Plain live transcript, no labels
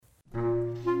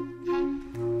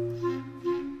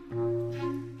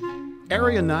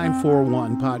Area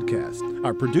 941 podcasts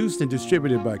are produced and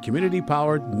distributed by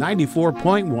community-powered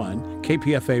 94.1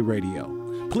 KPFA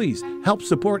Radio. Please help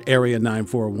support Area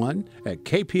 941 at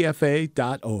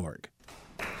kpfa.org.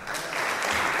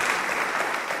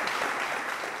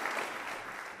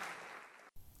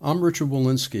 I'm Richard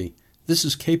Walensky. This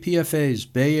is KPFA's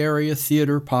Bay Area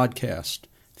Theater Podcast,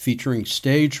 featuring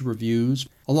stage reviews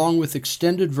along with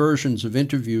extended versions of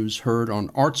interviews heard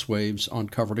on Arts Waves on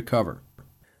Cover to Cover.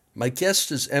 My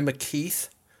guest is Emma Keith,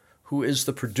 who is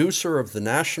the producer of the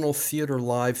National Theatre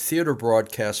Live theater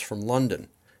broadcast from London.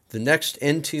 The next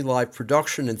NT Live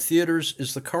production in theaters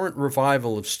is the current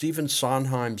revival of Stephen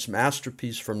Sondheim's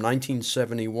masterpiece from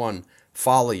 1971,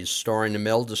 Follies, starring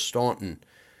Imelda Staunton.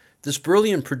 This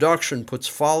brilliant production puts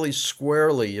Follies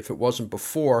squarely, if it wasn't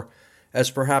before,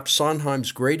 as perhaps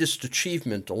Sondheim's greatest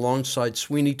achievement alongside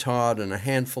Sweeney Todd and a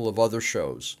handful of other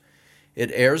shows. It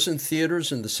airs in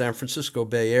theaters in the San Francisco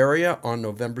Bay Area on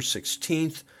November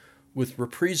 16th, with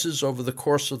reprises over the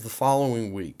course of the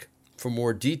following week. For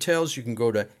more details, you can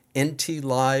go to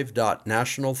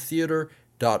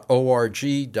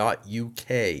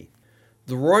ntlive.nationaltheatre.org.uk.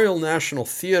 The Royal National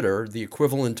Theatre, the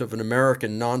equivalent of an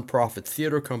American non-profit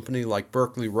theater company like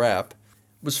Berkeley Rep,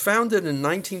 was founded in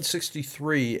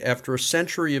 1963 after a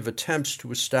century of attempts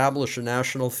to establish a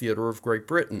national theatre of Great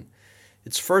Britain.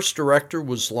 Its first director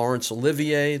was Laurence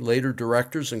Olivier. Later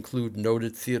directors include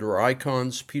noted theater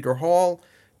icons Peter Hall,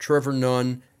 Trevor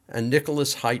Nunn, and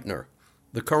Nicholas Heitner.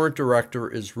 The current director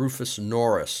is Rufus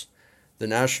Norris. The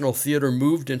National Theatre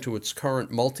moved into its current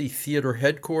multi-theatre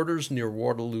headquarters near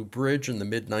Waterloo Bridge in the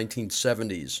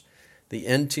mid-1970s. The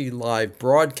NT Live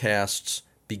broadcasts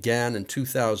began in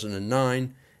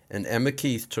 2009, and Emma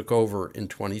Keith took over in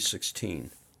 2016.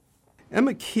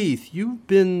 Emma Keith, you've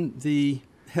been the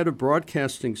head of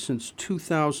broadcasting since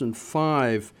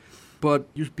 2005, but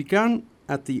you've begun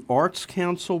at the Arts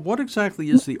Council. What exactly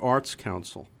is the Arts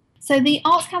Council? So the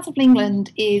Arts Council of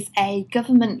England is a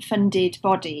government-funded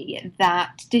body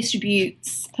that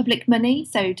distributes public money,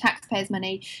 so taxpayers'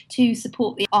 money, to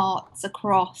support the arts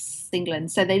across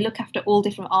England. So they look after all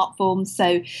different art forms,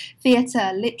 so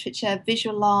theatre, literature,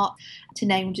 visual art, to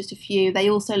name just a few. They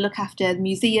also look after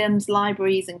museums,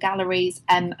 libraries and galleries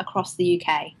across the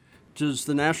UK. Does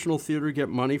the National Theatre get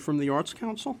money from the Arts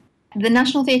Council? The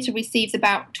National Theatre receives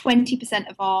about 20%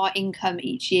 of our income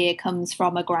each year comes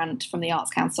from a grant from the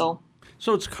Arts Council.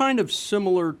 So it's kind of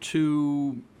similar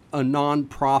to a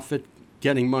non-profit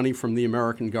getting money from the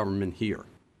American government here.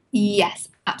 Yes,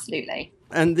 absolutely.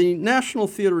 And the National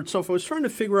Theatre itself, I was trying to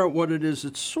figure out what it is.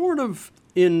 It's sort of,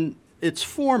 in its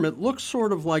form, it looks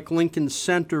sort of like Lincoln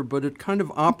Center, but it kind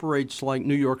of operates like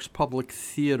New York's Public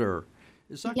Theatre.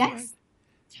 Is that correct? Yes.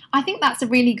 I think that's a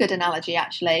really good analogy,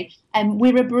 actually.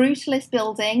 We're a brutalist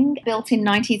building built in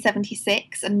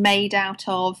 1976 and made out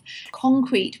of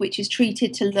concrete, which is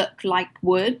treated to look like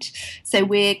wood. So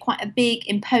we're quite a big,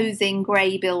 imposing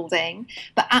grey building.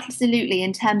 But absolutely,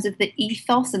 in terms of the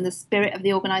ethos and the spirit of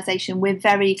the organisation, we're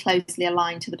very closely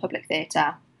aligned to the Public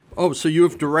Theatre. Oh, so you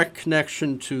have direct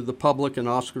connection to the public and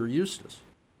Oscar Eustis.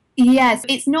 Yes,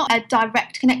 it's not a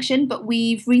direct connection, but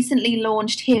we've recently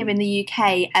launched here in the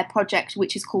UK a project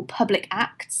which is called Public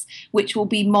Acts, which will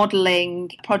be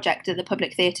modelling a project that the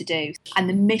Public Theatre do. And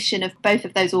the mission of both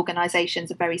of those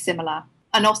organisations are very similar.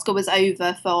 And Oscar was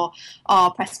over for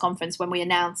our press conference when we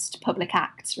announced Public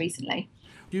Acts recently.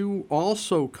 You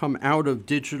also come out of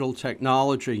digital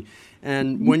technology,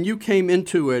 and when you came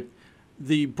into it,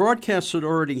 the broadcasts had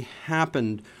already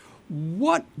happened.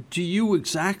 What do you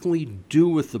exactly do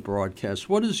with the broadcast?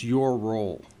 What is your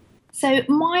role? So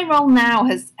my role now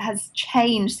has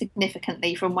changed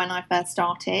significantly from when I first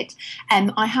started.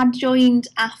 I had joined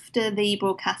after the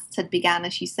broadcasts had begun,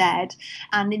 as you said,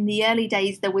 and in the early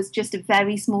days there was just a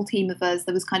very small team of us.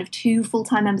 There was kind of 2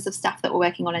 full-time members of staff that were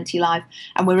working on NT Live,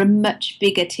 and we're a much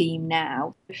bigger team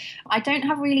now. I don't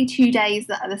have really 2 days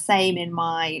that are the same in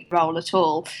my role at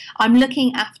all. I'm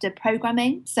looking after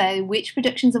programming, so which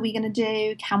productions are we going to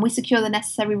do? Can we secure the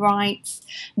necessary rights?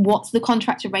 What's the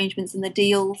contract arrangements and the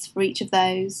deals for each of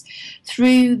those?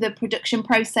 Through the production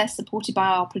process supported by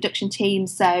our production team,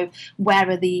 so where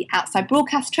are the outside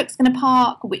broadcast trucks going to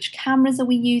park? Which cameras are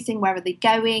we using? Where are they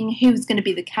going? Who's going to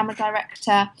be the camera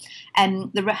director?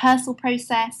 The rehearsal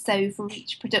process, so for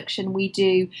each production we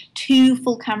do 2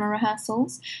 full camera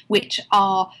rehearsals, which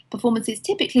are performances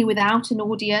typically without an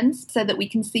audience, so that we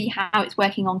can see how it's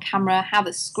working on camera, how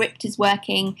the script is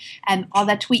working, are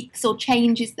there tweaks or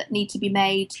changes that need to be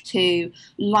made to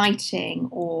lighting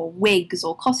or wigs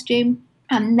or costume.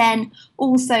 And then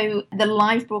also the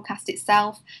live broadcast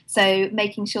itself, so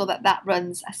making sure that that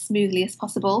runs as smoothly as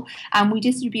possible. And we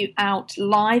distribute out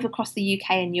live across the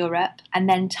UK and Europe, and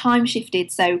then time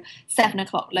shifted, so 7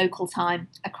 o'clock local time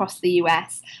across the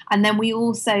US. And then we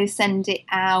also send it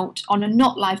out on a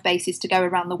not live basis to go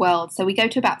around the world. So we go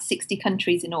to about 60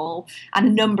 countries in all, and a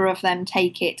number of them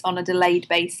take it on a delayed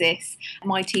basis.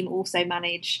 My team also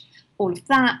manage all of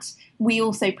that. We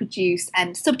also produce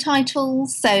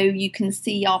subtitles, so you can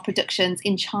see our productions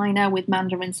in China with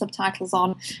Mandarin subtitles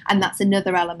on, and that's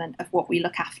another element of what we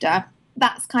look after.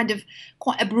 That's kind of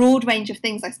quite a broad range of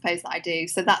things, I suppose, that I do,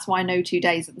 so that's why no 2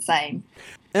 days are the same.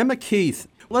 Emma Keith,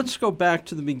 let's go back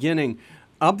to the beginning.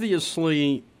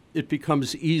 Obviously, it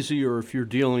becomes easier if you're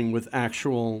dealing with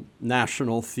actual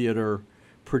national theater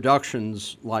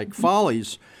productions like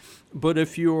Follies, but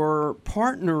if you're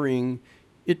partnering,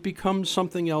 it becomes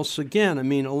something else again. I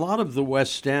mean, a lot of the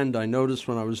West End, I noticed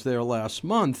when I was there last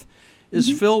month,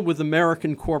 is filled with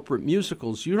American corporate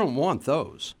musicals. You don't want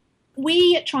those.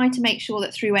 We try to make sure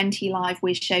that through NT Live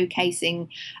we're showcasing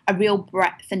a real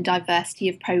breadth and diversity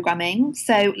of programming.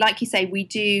 So like you say, we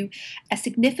do a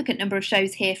significant number of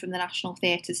shows here from the National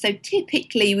Theatre. So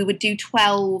typically we would do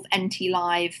 12 NT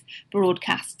Live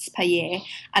broadcasts per year,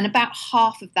 and about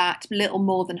half of that, a little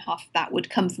more than half of that, would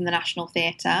come from the National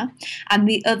Theatre, and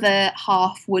the other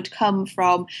half would come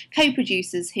from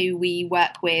co-producers who we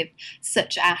work with,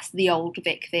 such as the Old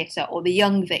Vic Theatre or the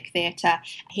Young Vic Theatre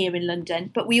here in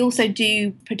London. But we also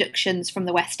do productions from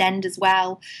the West End as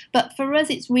well. But for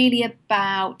us, it's really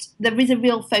about, there is a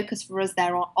real focus for us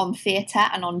there on theatre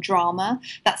and on drama.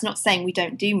 That's not saying we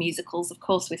don't do musicals, of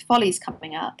course, with Follies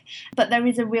coming up, but there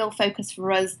is a real focus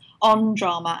for us on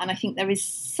drama, and I think there is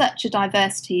such a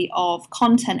diversity of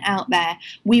content out there.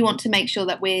 We want to make sure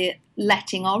that we're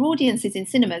letting our audiences in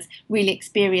cinemas really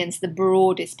experience the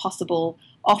broadest possible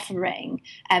offering,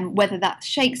 whether that's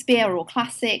Shakespeare or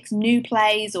classics, new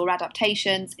plays or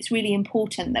adaptations. It's really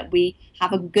important that we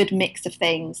have a good mix of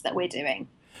things that we're doing.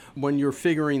 When you're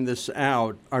figuring this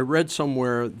out, I read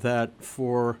somewhere that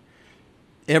for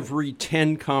every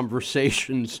 10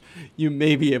 conversations, you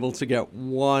may be able to get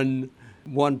one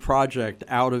project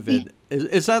out of it.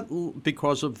 Is that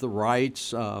because of the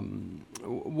rights?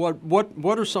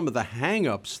 What are some of the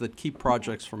hang-ups that keep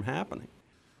projects from happening?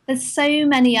 There's so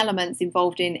many elements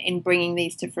involved in bringing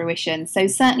these to fruition. So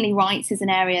certainly rights is an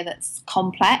area that's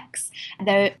complex.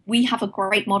 We have a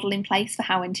great model in place for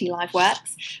how NT Live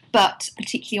works, but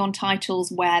particularly on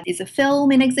titles where there's a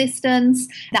film in existence,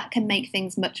 that can make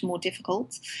things much more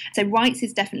difficult. So rights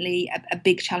is definitely a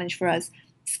big challenge for us.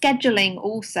 Scheduling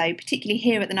also, particularly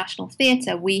here at the National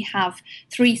Theatre, we have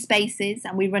 3 spaces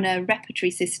and we run a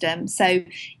repertory system. So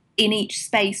in each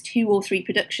space, 2 or 3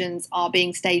 productions are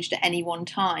being staged at any one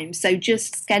time. So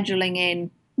just scheduling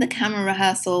in the camera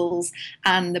rehearsals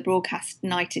and the broadcast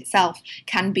night itself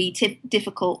can be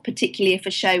difficult, particularly if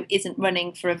a show isn't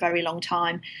running for a very long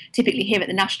time. Typically here at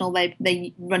the National,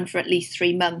 they run for at least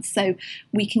 3 months, so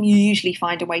we can usually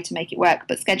find a way to make it work,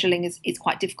 but scheduling is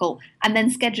quite difficult. And then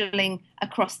scheduling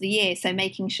across the year, so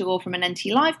making sure from an NT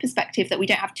Live perspective that we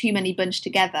don't have too many bunched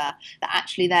together, that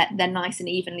actually they're nice and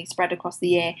evenly spread across the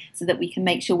year, so that we can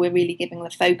make sure we're really giving the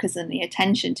focus and the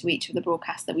attention to each of the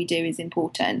broadcasts that we do is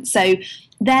important. So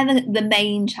they're the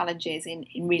main challenges in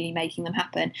really making them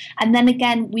happen. And then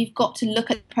again, we've got to look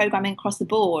at programming across the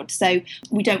board. So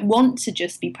we don't want to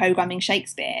just be programming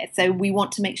Shakespeare. So we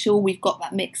want to make sure we've got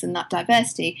that mix and that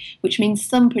diversity, which means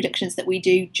some productions that we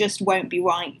do just won't be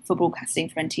right for broadcasting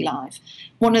for NT Live.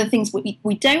 One of the things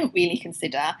we don't really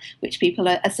consider, which people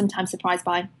are sometimes surprised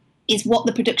by, is what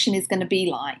the production is going to be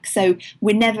like. So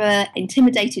we're never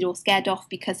intimidated or scared off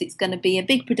because it's going to be a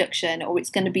big production or it's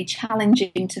going to be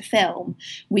challenging to film.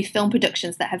 We film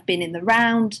productions that have been in the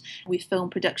round. We film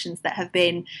productions that have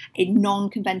been in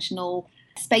non-conventional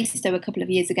spaces. So a couple of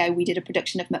years ago, we did a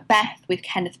production of Macbeth with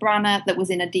Kenneth Branagh that was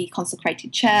in a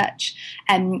deconsecrated church.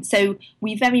 So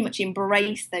we very much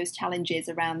embrace those challenges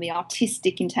around the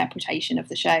artistic interpretation of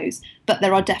the shows, but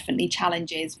there are definitely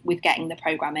challenges with getting the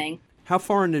programming. How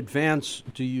far in advance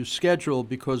do you schedule?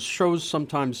 Because shows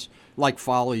sometimes, like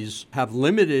Follies, have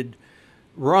limited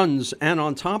runs, and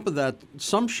on top of that,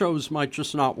 some shows might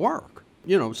just not work.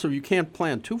 So you can't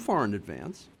plan too far in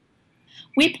advance.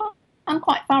 We plan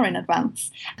quite far in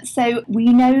advance. So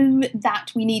we know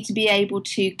that we need to be able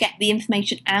to get the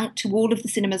information out to all of the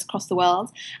cinemas across the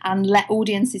world and let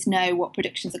audiences know what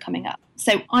productions are coming up.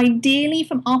 So ideally,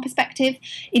 from our perspective,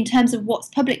 in terms of what's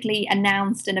publicly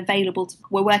announced and available,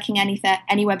 we're working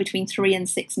anywhere between 3 and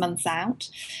 6 months out.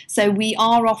 So we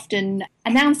are often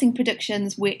announcing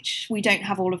productions which we don't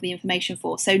have all of the information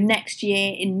for. So next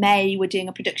year in May, we're doing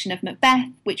a production of Macbeth,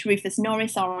 which Rufus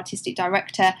Norris, our artistic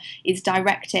director, is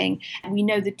directing. And we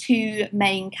know the two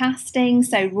main castings,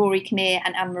 so Rory Kinnear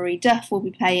and Anne-Marie Duff will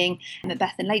be playing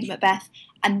Macbeth and Lady Macbeth.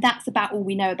 And that's about all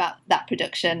we know about that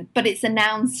production. But it's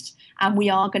announced and we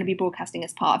are going to be broadcasting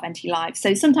as part of NT Live.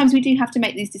 So sometimes we do have to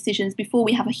make these decisions before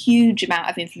we have a huge amount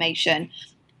of information.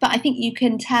 But I think you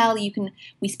can tell,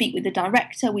 we speak with the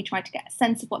director, we try to get a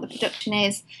sense of what the production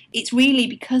is. It's really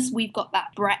because we've got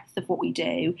that breadth of what we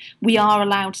do, we are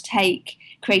allowed to take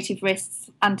creative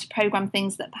risks and to programme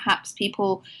things that perhaps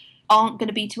people aren't going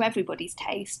to be to everybody's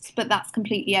tastes, but that's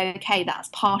completely okay. That's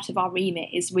part of our remit,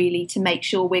 is really to make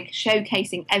sure we're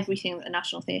showcasing everything that the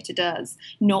National Theatre does,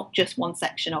 not just one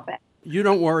section of it. You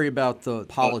don't worry about the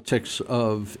politics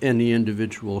of any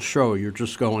individual show. You're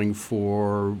just going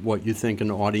for what you think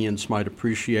an audience might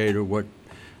appreciate or what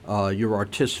your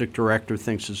artistic director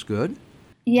thinks is good?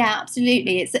 Yeah,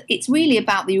 absolutely. It's really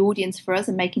about the audience for us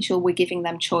and making sure we're giving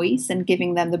them choice and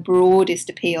giving them the broadest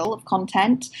appeal of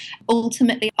content.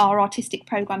 Ultimately, our artistic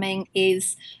programming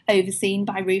is overseen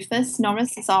by Rufus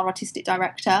Norris as our artistic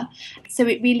director. So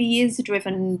it really is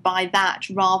driven by that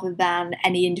rather than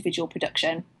any individual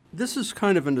production. This is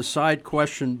kind of an aside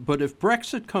question, but if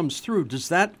Brexit comes through, does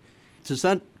that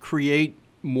create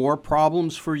more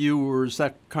problems for you, or is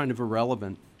that kind of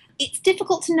irrelevant? It's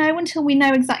difficult to know until we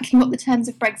know exactly what the terms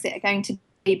of Brexit are going to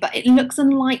be, but it looks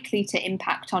unlikely to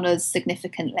impact on us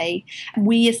significantly.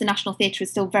 We as the National Theatre are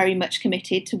still very much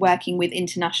committed to working with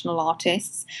international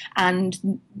artists,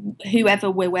 and whoever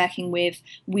we're working with,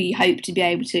 we hope to be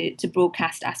able to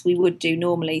broadcast as we would do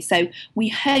normally. So we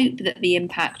hope that the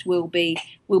impact will be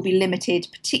limited,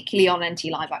 particularly on NT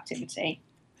Live activity.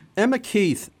 Emma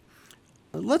Keith,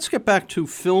 let's get back to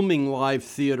filming live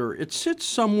theatre. It sits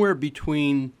somewhere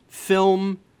between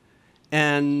film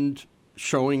and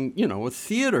showing, a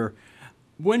theater.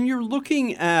 When you're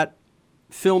looking at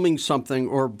filming something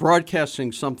or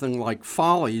broadcasting something like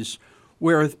Follies,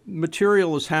 where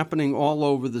material is happening all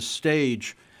over the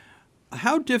stage,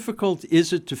 how difficult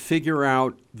is it to figure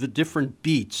out the different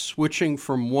beats, switching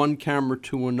from one camera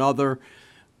to another,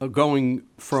 going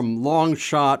from long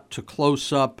shot to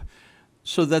close up,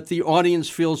 so that the audience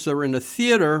feels they're in a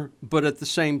theater, but at the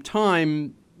same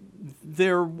time,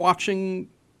 they're watching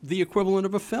the equivalent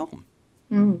of a film?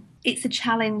 It's a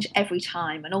challenge every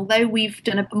time. And although we've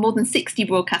done more than 60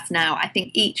 broadcasts now, I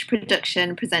think each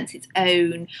production presents its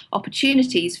own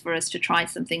opportunities for us to try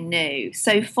something new.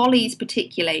 So Follies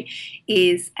particularly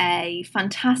is a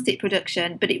fantastic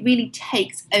production, but it really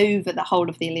takes over the whole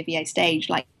of the Olivier stage.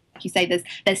 Like you say,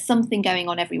 there's something going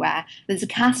on everywhere. There's a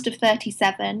cast of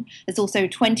 37. There's also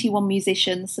 21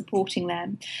 musicians supporting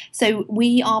them. So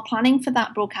we are planning for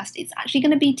that broadcast. It's actually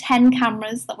going to be 10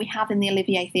 cameras that we have in the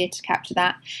Olivier Theatre to capture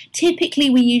that.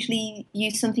 Typically, we usually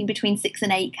use something between 6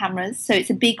 and 8 cameras, so it's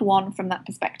a big one from that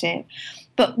perspective.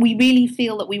 But we really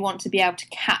feel that we want to be able to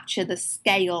capture the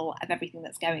scale of everything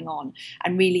that's going on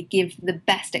and really give the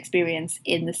best experience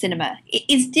in the cinema. It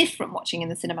is different watching in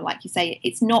the cinema, like you say.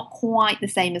 It's not quite the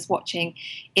same as watching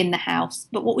in the house.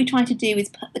 But what we try to do is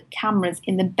put the cameras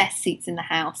in the best seats in the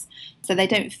house so they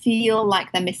don't feel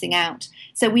like they're missing out.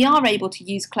 So we are able to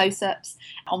use close-ups.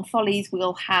 On Follies,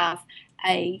 we'll have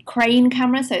a crane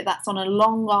camera, so that's on a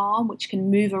long arm which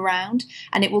can move around,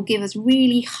 and it will give us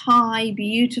really high,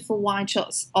 beautiful wide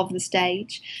shots of the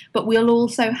stage. But we'll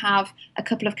also have a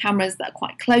couple of cameras that are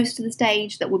quite close to the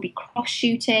stage that will be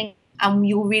cross-shooting, and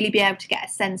you'll really be able to get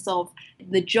a sense of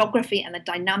the geography and the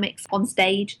dynamics on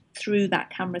stage through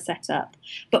that camera setup.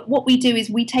 But what we do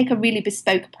is we take a really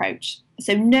bespoke approach.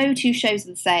 So no two shows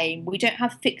are the same. We don't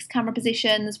have fixed camera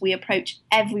positions. We approach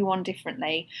everyone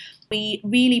differently. We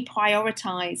really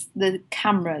prioritise the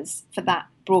cameras for that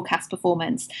broadcast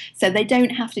performance, so they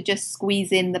don't have to just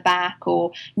squeeze in the back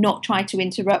or not try to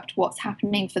interrupt what's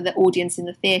happening for the audience in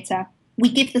the theatre. We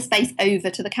give the space over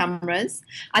to the cameras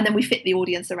and then we fit the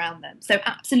audience around them. So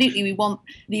absolutely, we want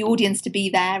the audience to be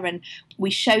there, and we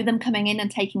show them coming in and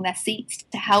taking their seats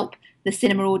to help the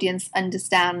cinema audience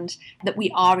understand that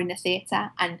we are in a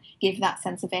theatre and give that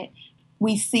sense of it.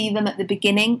 We see them at the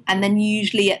beginning and then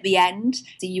usually at the end.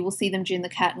 So you will see them during the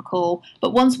curtain call.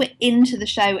 But once we're into the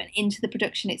show and into the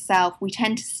production itself, we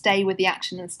tend to stay with the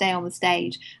action and stay on the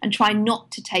stage and try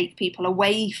not to take people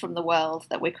away from the world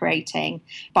that we're creating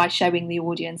by showing the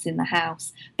audience in the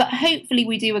house. But hopefully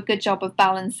we do a good job of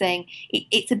balancing.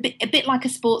 It's a bit like a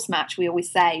sports match, we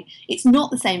always say. It's not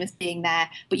the same as being there,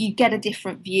 but you get a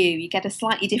different view, you get a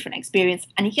slightly different experience,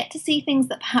 and you get to see things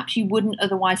that perhaps you wouldn't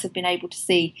otherwise have been able to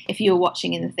see if you were watching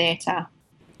in the theatre.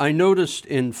 I noticed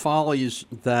in Follies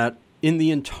that in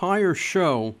the entire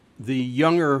show, the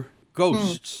younger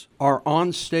ghosts are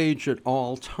on stage at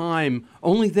all time,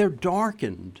 only they're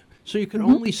darkened. So you can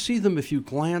only see them if you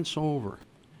glance over.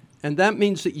 And that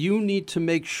means that you need to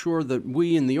make sure that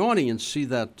we in the audience see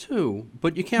that too,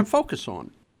 but you can't focus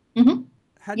on it. Mm-hmm.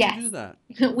 How do you do that?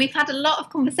 We've had a lot of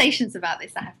conversations about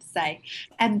this, I have to say.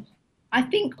 I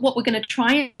think what we're going to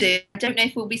try and do, I don't know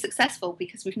if we'll be successful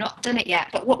because we've not done it yet,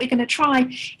 but what we're going to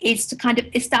try is to kind of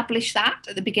establish that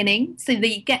at the beginning so that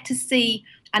you get to see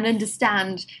and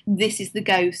understand this is the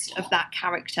ghost of that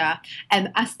character.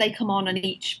 As they come on and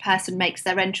each person makes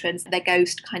their entrance, their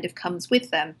ghost kind of comes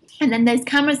with them. And then those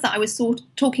cameras that I was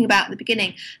talking about at the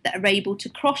beginning that are able to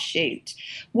cross shoot,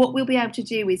 what we'll be able to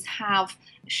do is have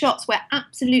shots where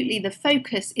absolutely the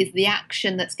focus is the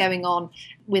action that's going on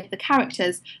with the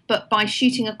characters, but by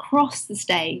shooting across the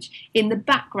stage, in the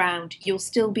background, you'll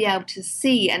still be able to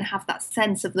see and have that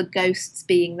sense of the ghosts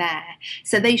being there.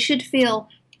 So they should feel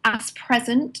as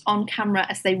present on camera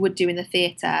as they would do in the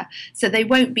theatre. So they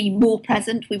won't be more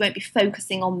present, we won't be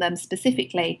focusing on them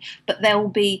specifically, but they'll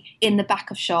be in the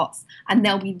back of shots and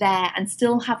they'll be there and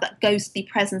still have that ghostly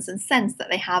presence and sense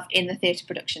that they have in the theatre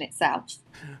production itself.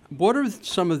 What are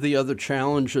some of the other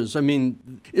challenges? I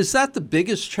mean, is that the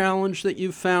biggest challenge that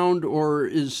you've found, or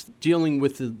is dealing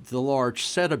with the large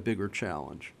set a bigger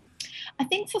challenge? I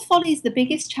think for Follies, the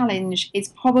biggest challenge is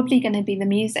probably going to be the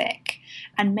music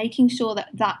and making sure that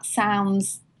that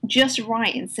sounds just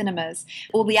right in cinemas.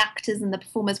 All the actors and the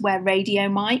performers wear radio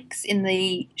mics in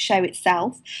the show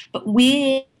itself, but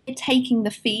we're taking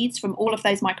the feeds from all of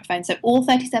those microphones, so all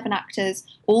 37 actors,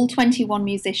 all 21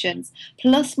 musicians,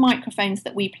 plus microphones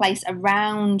that we place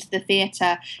around the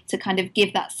theatre to kind of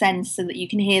give that sense so that you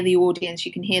can hear the audience,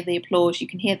 you can hear the applause, you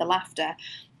can hear the laughter.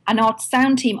 And our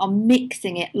sound team are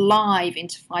mixing it live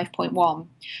into 5.1.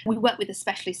 We work with a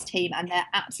specialist team and they're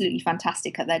absolutely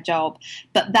fantastic at their job.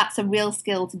 But that's a real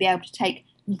skill to be able to take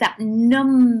that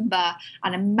number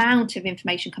and amount of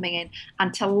information coming in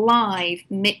and to live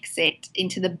mix it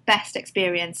into the best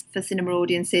experience for cinema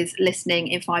audiences listening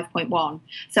in 5.1.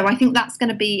 So I think that's going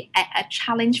to be a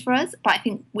challenge for us, but I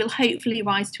think we'll hopefully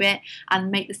rise to it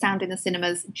and make the sound in the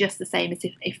cinemas just the same as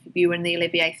if you were in the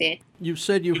Olivier Theatre. You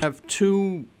said you have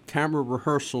 2 camera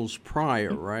rehearsals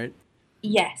prior, right?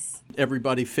 Yes.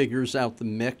 Everybody figures out the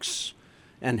mix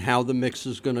and how the mix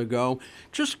is going to go.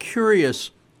 Just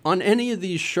curious, on any of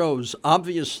these shows,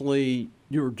 obviously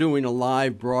you're doing a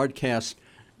live broadcast.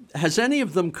 Has any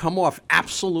of them come off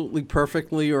absolutely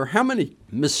perfectly, or how many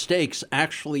mistakes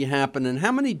actually happen, and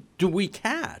how many do we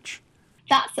catch?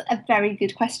 That's a very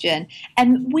good question.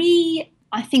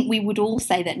 I think we would all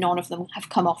say that none of them have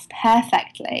come off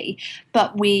perfectly,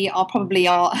 but we are probably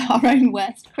our own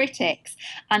worst critics.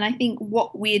 And I think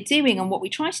what we're doing and what we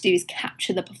try to do is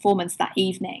capture the performance that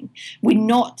evening. We're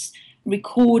not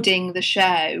recording the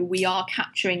show, we are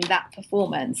capturing that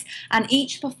performance. And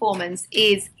each performance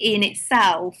is in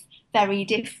itself very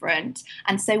different.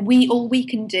 And so all we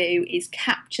can do is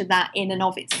capture that in and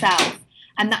of itself.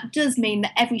 And that does mean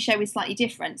that every show is slightly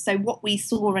different. So what we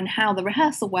saw and how the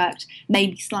rehearsal worked may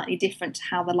be slightly different to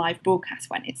how the live broadcast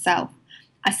went itself.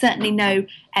 I certainly know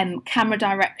camera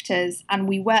directors, and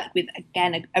we work with,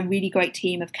 again, a really great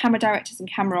team of camera directors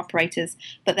and camera operators,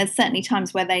 but there's certainly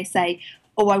times where they say,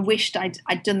 oh, I wished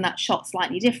I'd done that shot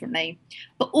slightly differently.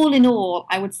 But all in all,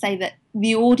 I would say that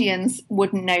the audience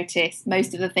wouldn't notice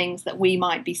most of the things that we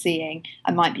might be seeing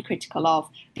and might be critical of,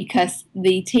 because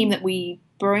the team that we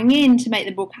bring in to make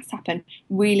the broadcast happen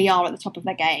really are at the top of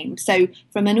their game. So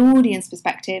from an audience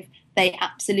perspective, they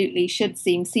absolutely should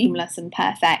seem seamless and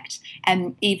perfect.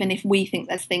 And even if we think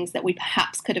there's things that we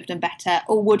perhaps could have done better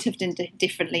or would have done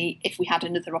differently if we had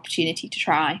another opportunity to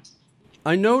try.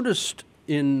 I noticed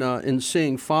in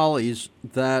seeing Follies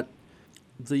that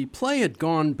the play had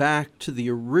gone back to the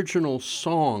original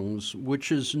songs,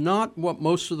 which is not what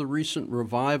most of the recent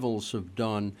revivals have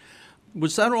done.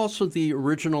 Was that also the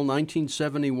original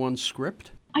 1971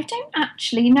 script? I don't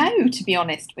actually know, to be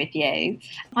honest with you.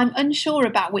 I'm unsure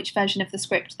about which version of the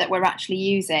script that we're actually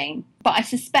using, but I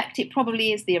suspect it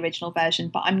probably is the original version,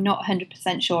 but I'm not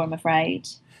 100% sure, I'm afraid.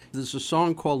 There's a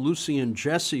song called Lucy and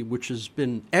Jessie, which has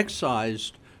been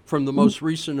excised from the most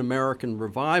recent American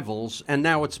revivals, and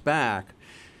now it's back.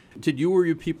 Did you or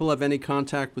your people have any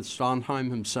contact with Sondheim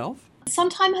himself?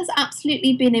 Sondheim has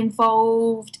absolutely been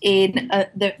involved in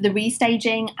the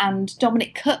restaging, and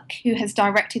Dominic Cook, who has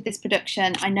directed this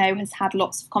production, I know has had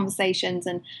lots of conversations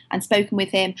and spoken with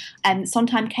him.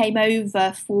 Sondheim came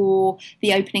over for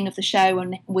the opening of the show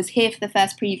and was here for the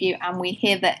first preview, and we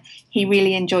hear that he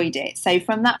really enjoyed it. So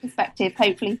from that perspective,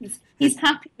 hopefully he's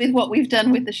happy with what we've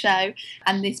done with the show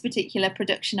and this particular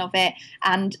production of it,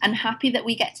 and happy that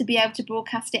we get to be able to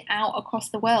broadcast it out across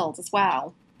the world as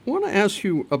well. I want to ask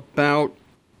you about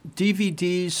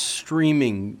DVDs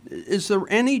streaming. Is there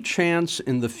any chance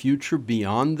in the future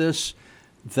beyond this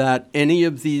that any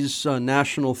of these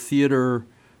National Theatre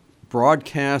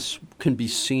broadcasts can be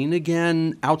seen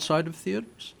again outside of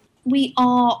theaters? We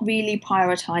are really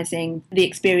prioritising the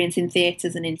experience in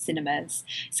theatres and in cinemas.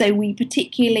 So we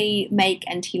particularly make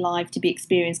NT Live to be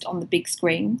experienced on the big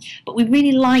screen. But we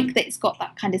really like that it's got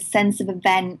that kind of sense of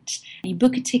event. You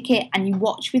book a ticket and you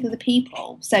watch with other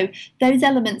people. So those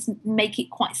elements make it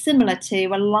quite similar to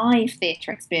a live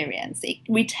theatre experience. It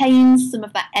retains some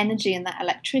of that energy and that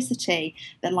electricity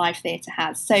that live theatre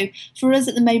has. So for us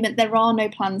at the moment, there are no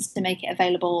plans to make it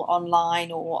available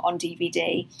online or on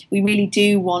DVD. We really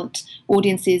do want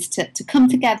audiences to come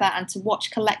together and to watch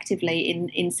collectively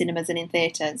in cinemas and in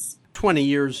theatres. 20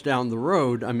 years down the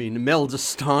road, I mean, Imelda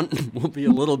Staunton will be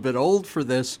a little bit old for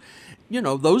this. You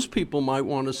know, those people might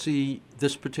want to see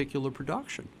this particular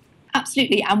production.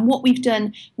 Absolutely. And what we've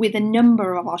done with a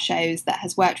number of our shows that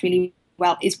has worked really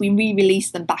well is we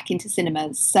re-released them back into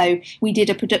cinemas. So we did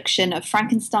a production of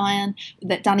Frankenstein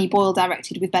that Danny Boyle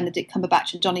directed with Benedict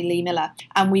Cumberbatch and Johnny Lee Miller,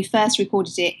 and we first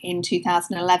recorded it in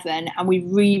 2011 and we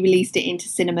re-released it into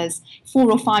cinemas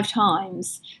 4 or 5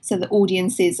 times so that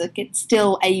audiences are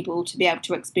still able to be able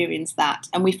to experience that,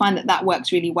 and we find that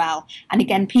works really well. And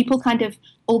again, people kind of,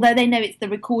 although they know it's the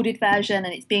recorded version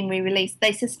and it's being re-released,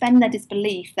 they suspend their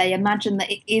disbelief. They imagine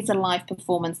that it is a live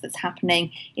performance that's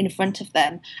happening in front of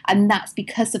them. And that's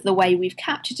because of the way we've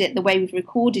captured it, the way we've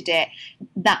recorded it.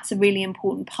 That's a really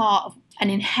important part of, an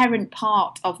inherent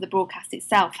part of the broadcast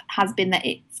itself has been that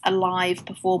it's a live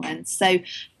performance. So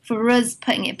for us,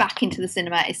 putting it back into the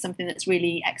cinema is something that's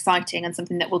really exciting and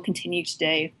something that we'll continue to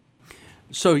do.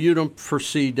 So you don't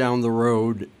foresee down the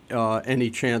road any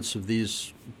chance of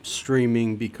these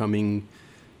streaming becoming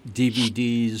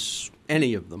DVDs,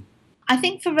 any of them? I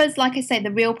think for us, like I say,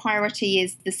 the real priority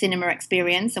is the cinema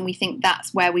experience, and we think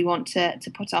that's where we want to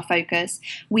put our focus.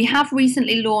 We have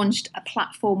recently launched a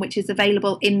platform which is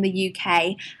available in the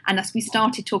UK, and as we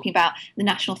started talking about, the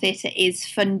National Theatre is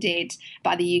funded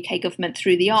by the UK government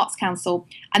through the Arts Council,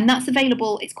 and that's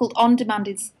available, it's called On Demand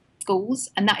in Schools,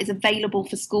 and that is available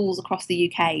for schools across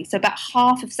the UK. So about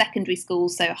half of secondary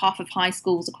schools, so half of high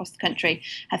schools across the country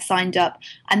have signed up,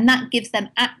 and that gives them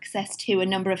access to a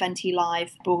number of NT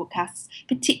Live broadcasts,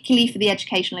 particularly for the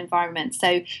educational environment.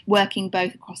 So working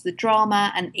both across the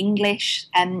drama and English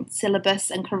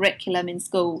syllabus and curriculum in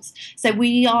schools. So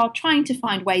we are trying to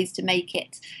find ways to make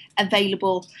it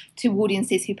available to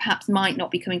audiences who perhaps might not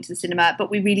be coming to the cinema,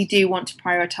 but we really do want to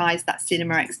prioritise that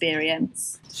cinema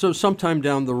experience. So sometime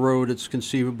down the road, it's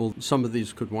conceivable some of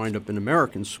these could wind up in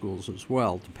American schools as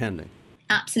well, depending.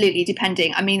 Absolutely,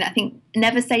 depending. I mean, I think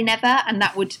never say never, and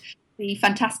that would be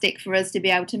fantastic for us to be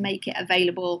able to make it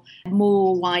available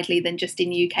more widely than just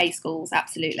in UK schools,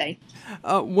 absolutely.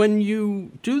 When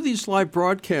you do these live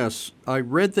broadcasts, I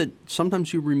read that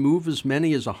sometimes you remove as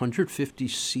many as 150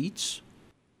 seats.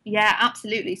 Yeah,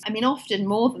 absolutely. I mean, often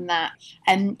more than that.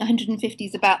 150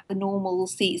 is about the normal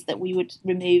seats that we would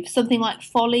remove. Something like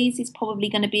Follies is probably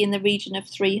going to be in the region of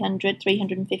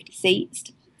 350 seats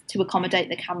to accommodate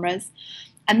the cameras.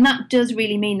 And that does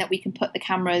really mean that we can put the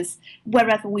cameras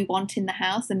wherever we want in the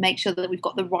house and make sure that we've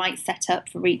got the right setup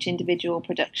for each individual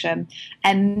production.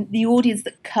 And the audience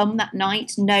that come that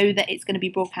night know that it's going to be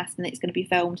broadcast and it's going to be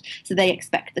filmed, so they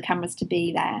expect the cameras to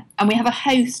be there. And we have a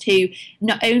host who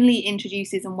not only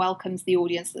introduces and welcomes the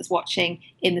audience that's watching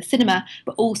in the cinema,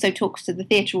 but also talks to the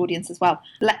theatre audience as well,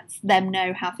 lets them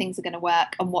know how things are going to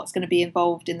work and what's going to be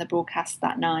involved in the broadcast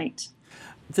that night.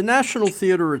 The National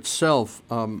Theatre itself,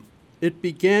 it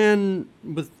began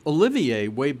with Olivier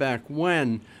way back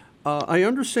when. I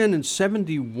understand in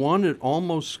 1971 it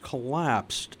almost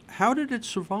collapsed. How did it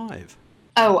survive?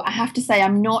 Oh, I have to say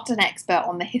I'm not an expert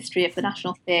on the history of the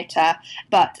National Theatre,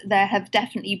 but there have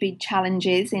definitely been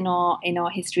challenges in our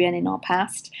history and in our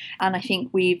past. And I think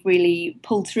we've really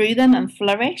pulled through them and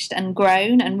flourished and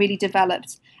grown and really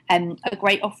developed a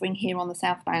great offering here on the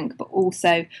South Bank, but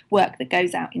also work that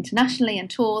goes out internationally and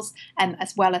tours,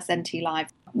 as well as NT Live.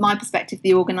 My perspective,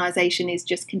 the organisation is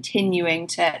just continuing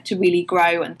to really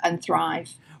grow and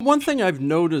thrive. One thing I've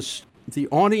noticed, the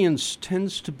audience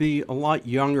tends to be a lot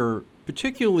younger,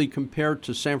 particularly compared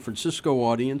to San Francisco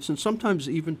audience and sometimes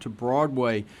even to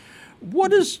Broadway.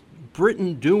 What is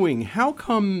Britain doing? How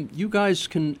come you guys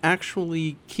can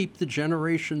actually keep the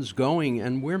generations going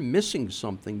and we're missing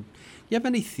something? You have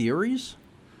any theories?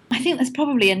 I think there's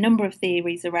probably a number of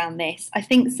theories around this. I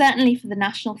think certainly for the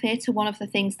National Theatre, one of the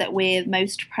things that we're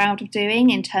most proud of doing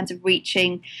in terms of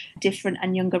reaching different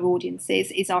and younger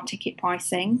audiences is our ticket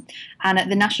pricing. And at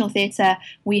the National Theatre,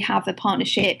 we have a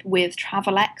partnership with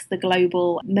Travelex, the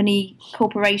global money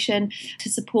corporation, to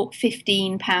support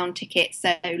 £15 tickets,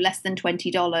 so less than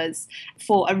 $20,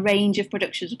 for a range of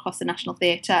productions across the National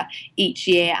Theatre each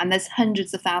year. And there's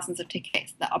hundreds of thousands of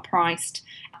tickets that are priced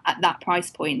at that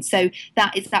price point. So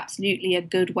that is absolutely a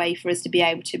good way for us to be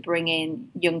able to bring in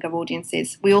younger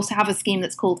audiences. We also have a scheme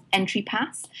that's called Entry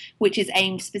Pass, which is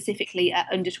aimed specifically at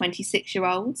under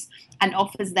 26-year-olds and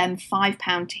offers them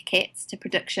 £5 tickets to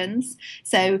productions.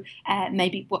 So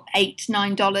maybe $8,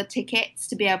 $9 tickets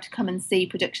to be able to come and see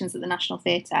productions at the National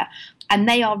Theatre. And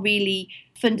they are really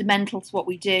fundamental to what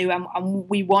we do, and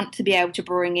we want to be able to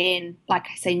bring in, like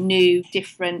I say, new,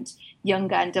 different,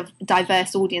 younger and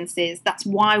diverse audiences. That's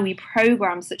why we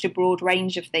program such a broad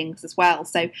range of things as well.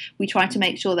 So we try to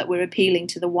make sure that we're appealing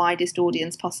to the widest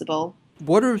audience possible.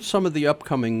 What are some of the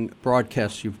upcoming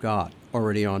broadcasts you've got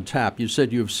already on tap? You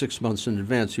said you have 6 months in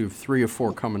advance. You have 3 or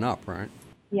 4 coming up, right?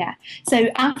 Yeah. So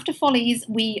after Follies,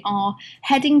 we are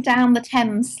heading down the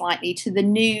Thames slightly to the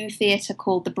new theatre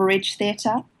called the Bridge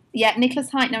Theatre. Yeah,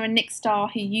 Nicholas Heitner and Nick Starr,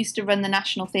 who used to run the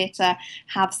National Theatre,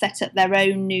 have set up their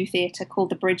own new theatre called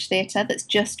the Bridge Theatre that's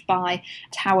just by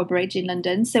Tower Bridge in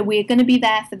London. So we're going to be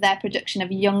there for their production of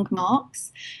Young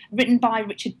Marks, written by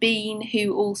Richard Bean,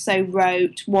 who also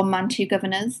wrote One Man, Two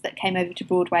Governors that came over to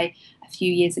Broadway a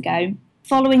few years ago.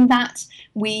 Following that,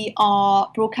 we are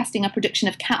broadcasting a production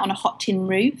of Cat on a Hot Tin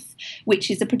Roof,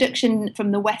 which is a production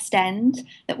from the West End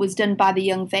that was done by the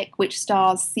Young Vic, which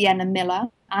stars Sienna Miller.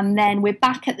 And then we're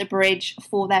back at the Bridge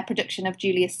for their production of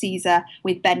Julius Caesar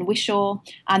with Ben Whishaw.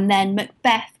 And then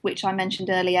Macbeth, which I mentioned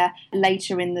earlier,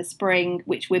 later in the spring,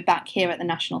 which we're back here at the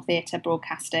National Theatre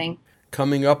broadcasting.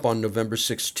 Coming up on November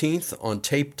 16th on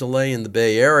tape delay in the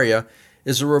Bay Area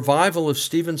is a revival of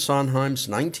Stephen Sondheim's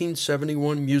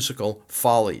 1971 musical,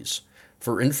 Follies.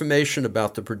 For information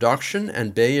about the production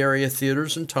and Bay Area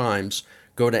theaters and times,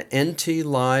 go to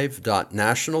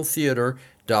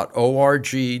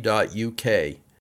ntlive.nationaltheatre.org.uk.